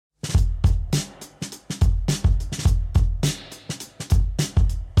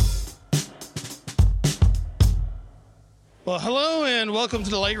Well, hello and welcome to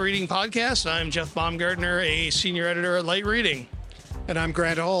the Light Reading Podcast. I'm Jeff Baumgartner, a senior editor at Light Reading. And I'm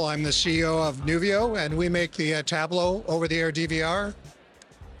Grant Hull. I'm the CEO of Nuvyyo, and we make the Tablo over-the-air DVR.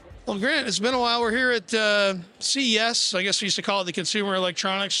 Well, Grant, it's been a while. We're here at CES. I guess we used to call it the Consumer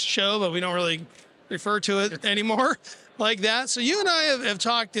Electronics Show, but we don't really refer to it anymore like that. So you and I have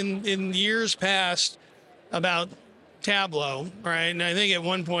talked in years past about Tablo, right? And I think at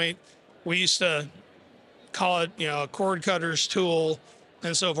one point we used to call it, a cord cutter's tool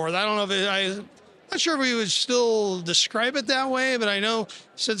and so forth. I don't know if I'm not sure if we would still describe it that way, but I know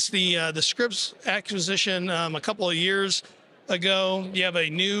since the Scripps acquisition a couple of years ago, you have a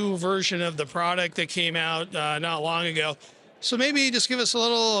new version of the product that came out not long ago. So maybe just give us a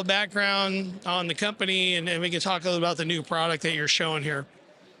little background on the company, and we can talk a little about the new product that you're showing here.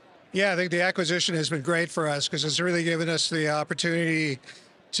 Yeah, I think the acquisition has been great for us because it's really given us the opportunity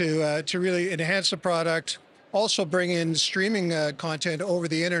to really enhance the product, also bring in streaming content over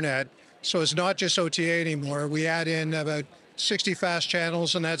the internet. So it's not just OTA anymore. We add in about 60 fast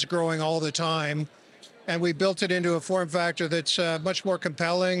channels, and that's growing all the time. And we built it into a form factor that's much more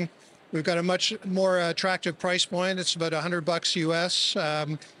compelling. We've got a much more attractive price point. It's about $100 US,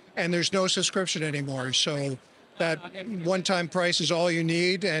 and there's no subscription anymore. So that one-time price is all you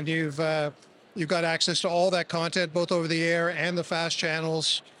need, and you've got access to all that content, both over the air and the fast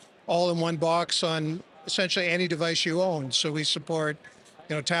channels, all in one box on essentially any device you own. So we support,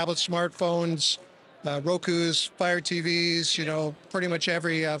 tablets, smartphones, Roku's, Fire TVs, pretty much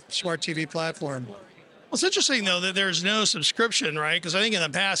every smart TV platform. Well, it's interesting, though, that there's no subscription, right? Because I think in the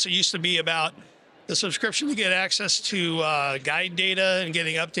past it used to be about the subscription to get access to guide data and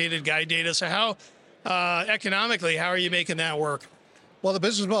getting updated guide data. So how, economically, how are you making that work? Well, the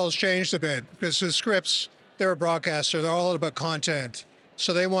business model has changed a bit because the Scripps, they're a broadcaster. They're all about content.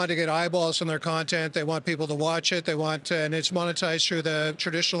 So they want to get eyeballs on their content. They want people to watch it. And it's monetized through the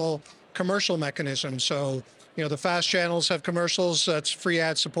traditional commercial mechanism. So, the fast channels have commercials. That's free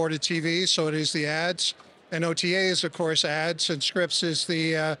ad-supported TV. So it is the ads. And OTA is, of course, ads. And Scripps is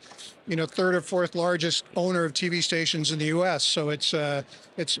the, third or fourth largest owner of TV stations in the U.S. So it's a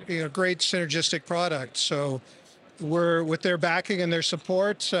great synergistic product. So with their backing and their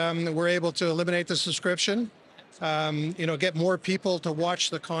support, we're able to eliminate the subscription, get more people to watch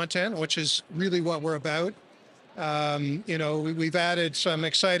the content, which is really what we're about. We've added some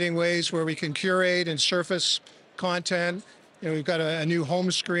exciting ways where we can curate and surface content. We've got a new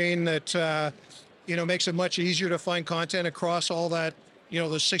home screen that, makes it much easier to find content across all that,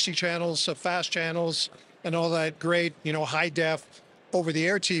 those 60 channels, fast channels, and all that great, high def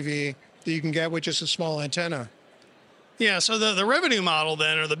over-the-air TV that you can get with just a small antenna. Yeah, so the revenue model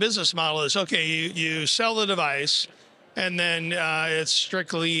then, or the business model is, okay, you sell the device, and then it's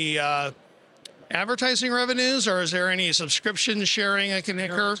strictly advertising revenues, or is there any subscription sharing that can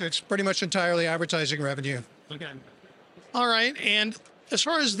occur? It's pretty much entirely advertising revenue. Okay. All right, and as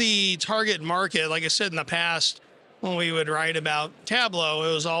far as the target market, like I said in the past, when we would write about Tablo,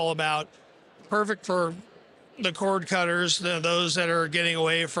 it was all about perfect for the cord cutters, those that are getting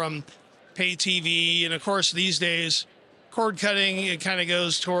away from pay TV, and of course these days, cord cutting, it kind of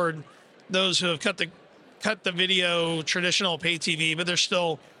goes toward those who have cut the video traditional pay TV, but there's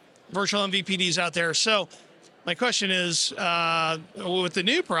still virtual MVPDs out there. So my question is, with the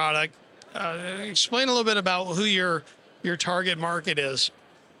new product, explain a little bit about who your target market is.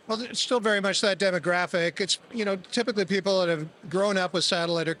 Well, it's still very much that demographic. It's, typically people that have grown up with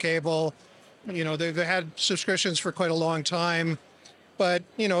satellite or cable, they've had subscriptions for quite a long time. But,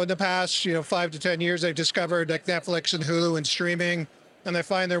 in the past, 5 to 10 years, they've discovered like Netflix and Hulu and streaming, and they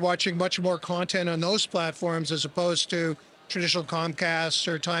find they're watching much more content on those platforms as opposed to traditional Comcast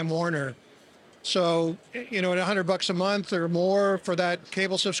or Time Warner. So, at $100 a month or more for that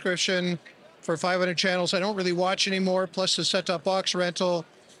cable subscription for 500 channels, I don't really watch anymore, plus the set-top box rental.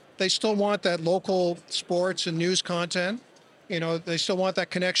 They still want that local sports and news content. They still want that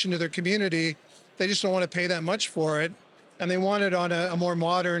connection to their community. They just don't want to pay that much for it. And they want it on a more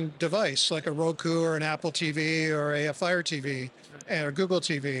modern device, like a Roku or an Apple TV or a Fire TV or Google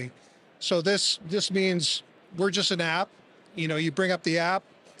TV. So this means we're just an app. You bring up the app,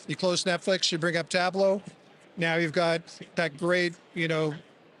 you close Netflix, you bring up Tablo. Now you've got that great,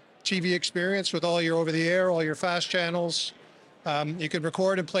 TV experience with all your over-the-air, all your fast channels. You can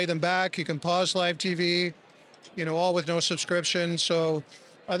record and play them back. You can pause live TV, all with no subscription. So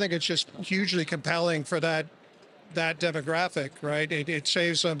I think it's just hugely compelling for that demographic, right? It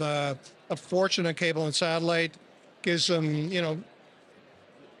saves them a fortune on cable and satellite, gives them,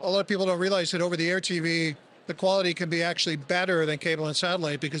 a lot of people don't realize that over-the-air TV, the quality can be actually better than cable and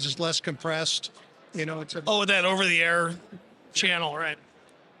satellite because it's less compressed. It's a, Oh, with that over-the-air channel, right?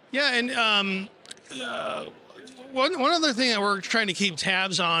 Yeah, and one other thing that we're trying to keep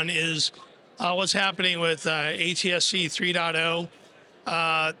tabs on is what's happening with ATSC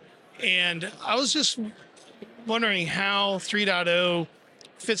 3.0. And I was just wondering how 3.0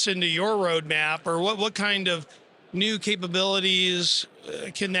 fits into your roadmap, or what kind of new capabilities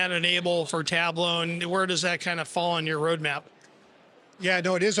can that enable for Tablo, and where does that kind of fall on your roadmap? yeah,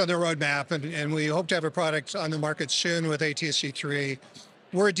 no, it is on the roadmap, and we hope to have a product on the market soon with ATSC 3.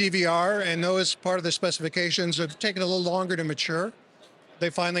 We're a DVR, and those part of the specifications have taken a little longer to mature.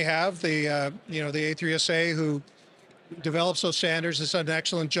 They finally have the A3SA who develops those standards has done an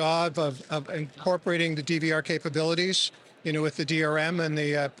excellent job of incorporating the DVR capabilities, with the DRM and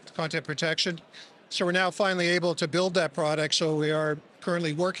the content protection. So we're now finally able to build that product. So we are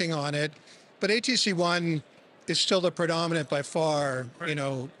currently working on it. But ATC1 is still the predominant by far,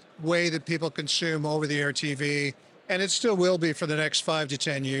 way that people consume over-the-air TV. And it still will be for the next 5 to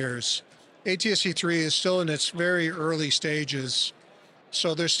 10 years. ATSC3 is still in its very early stages.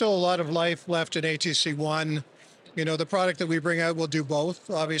 So there's still a lot of life left in ATC1. The product that we bring out will do both,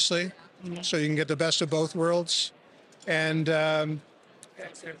 obviously. So you can get the best of both worlds. And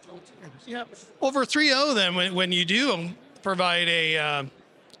Yeah. Over 3.0, then, when you do provide a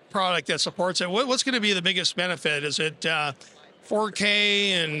product that supports it, what's going to be the biggest benefit? Is it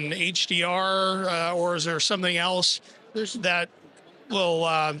 4K and HDR, or is there something else that will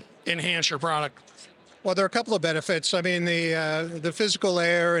enhance your product? well, there are a couple of benefits. I mean, the physical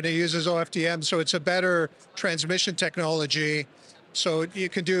air, and it uses OFDM, so it's a better transmission technology. So you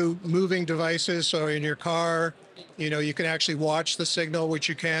can do moving devices. So in your car, you can actually watch the signal, which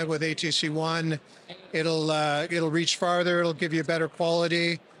you can with ATC1. It'll reach farther. It'll give you better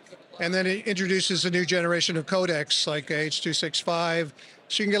quality. And then it introduces a new generation of codecs like H.265.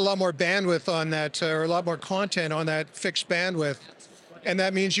 So you can get a lot more bandwidth on that, or a lot more content on that fixed bandwidth. And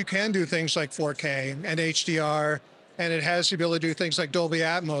that means you can do things like 4K and HDR, and it has the ability to do things like Dolby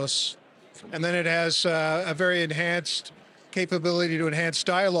Atmos. And then it has a very enhanced capability to enhance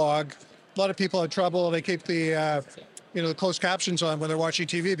dialogue. A lot of people have trouble. They keep the closed captions on when they're watching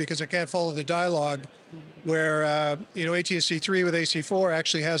TV because they can't follow the dialogue. Where ATSC3 with AC4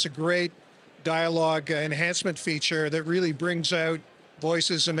 actually has a great dialogue enhancement feature that really brings out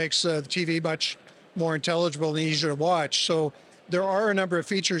voices and makes the TV much more intelligible and easier to watch. So there are a number of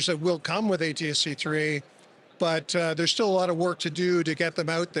features that will come with ATSC3, but there's still a lot of work to do to get them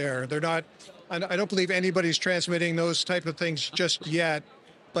out there. They're not. I don't believe anybody's transmitting those type of things just yet,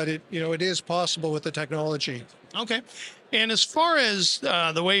 but it is possible with the technology. Okay. And as far as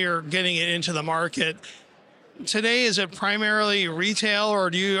the way you're getting it into the market today, is it primarily retail, or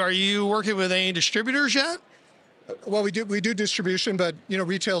are you working with any distributors yet? Well, we do distribution, but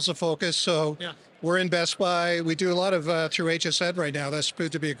retail's a focus. So Yeah. we're in Best Buy. We do a lot of through HSN right now. That's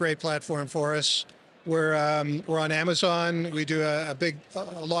proved to be a great platform for us. We're on Amazon. We do a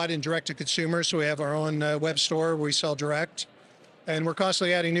lot in direct to consumer. So we have our own web store where we sell direct, and we're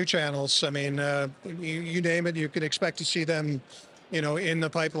constantly adding new channels. I mean, you name it, you can expect to see them, in the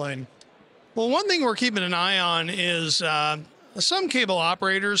pipeline. Well, one thing we're keeping an eye on is some cable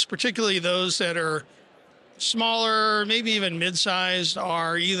operators, particularly those that are smaller, maybe even mid-sized,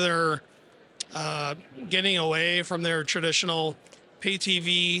 are either getting away from their traditional pay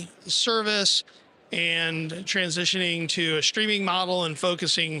TV service and transitioning to a streaming model and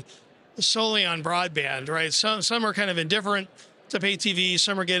focusing solely on broadband, right? Some are kind of indifferent to pay TV,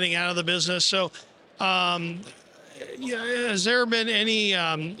 some are getting out of the business. So has there been any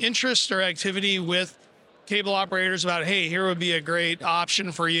interest or activity with cable operators about, hey, here would be a great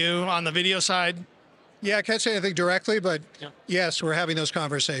option for you on the video side? Yeah, I can't say anything directly, but Yeah. yes, we're having those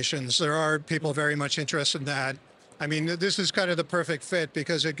conversations. There are people very much interested in that. I mean, this is kind of the perfect fit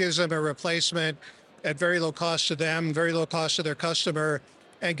because it gives them a replacement at very low cost to them, very low cost to their customer,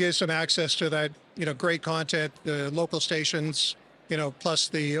 and gives them access to that, great content, the local stations, plus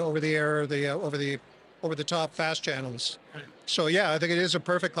the over-the-air, the over-the-top fast channels. Right. So yeah, I think it is a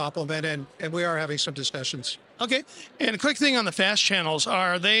perfect complement, and we are having some discussions. Okay. And a quick thing on the fast channels,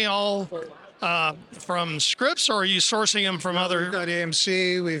 are they all from Scripps, or are you sourcing them from We've other? got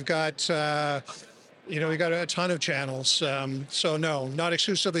AMC, we've got we got a ton of channels. So no, not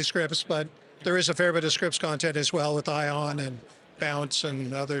exclusively Scripps, but there is a fair bit of Scripps content as well with Ion and Bounce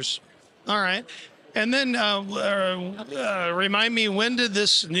and others. All right. And then remind me, when did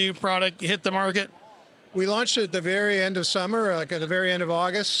this new product hit the market? We launched it at the very end of summer, like at the very end of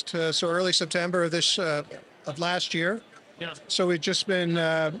August, so early September of last year. Yeah. So we've just been,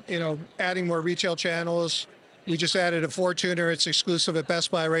 adding more retail channels, We just added a 4-tuner. It's exclusive at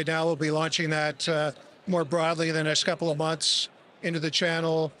Best Buy right now. We'll be launching that more broadly in the next couple of months into the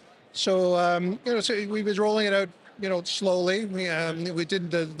channel. So, so we've been rolling it out, slowly. We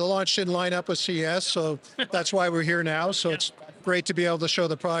didn't, the launch didn't line up with CES, so that's why we're here now. So it's great to be able to show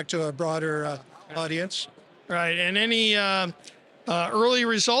the product to a broader audience. Right. And any early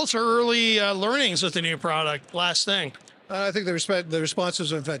results or early learnings with the new product? Last thing. I think the response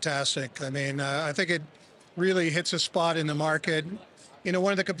has been fantastic. I mean, I think it really hits a spot in the market.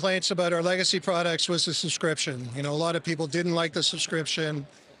 One of the complaints about our legacy products was the subscription. A lot of people didn't like the subscription.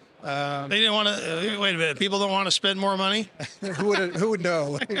 They didn't want to. Wait a minute. People don't want to spend more money. Who would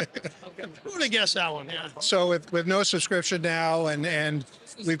know? Who would have guessed that one? Yeah. So with no subscription now, and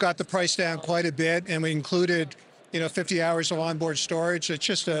we've got the price down quite a bit, and we included 50 hours of onboard storage. It's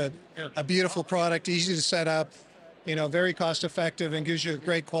just a beautiful product, easy to set up, very cost effective, and gives you a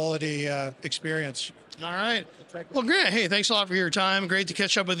great quality experience. All right. Well, Grant, hey, thanks a lot for your time. Great to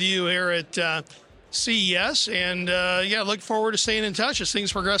catch up with you here at CES. And look forward to staying in touch as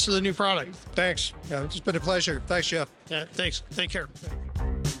things progress with the new product. Thanks. It's been a pleasure. Thanks, Jeff. Yeah, thanks. Take care.